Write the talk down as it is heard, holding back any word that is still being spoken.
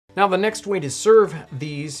Now the next way to serve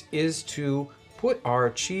these is to put our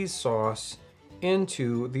cheese sauce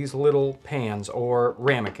into these little pans or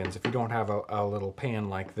ramekins if you don't have a little pan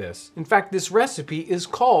like this. In fact, this recipe is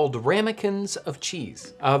called ramekins of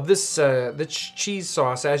cheese. The cheese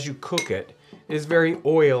sauce, as you cook it, is very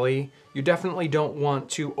oily. You definitely don't want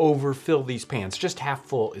to overfill these pans. Just half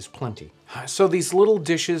full is plenty. So these little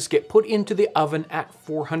dishes get put into the oven at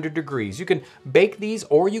 400 degrees. You can bake these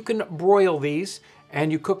or you can broil these, and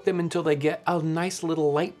you cook them until they get a nice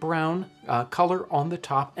little light brown color on the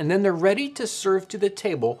top, and then they're ready to serve to the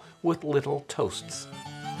table with little toasts.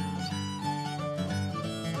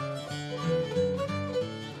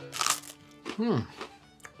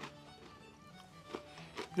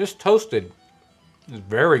 This toasted is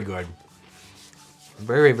very good.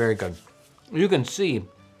 Very, very good. You can see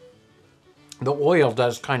the oil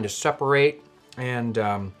does kind of separate and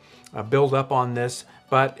build up on this,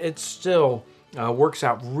 but it still works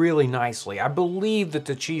out really nicely. I believe that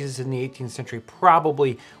the cheeses in the 18th century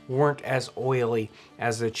probably weren't as oily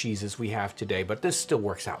as the cheeses we have today, but this still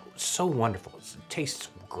works out so wonderful. It tastes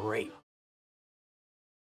great.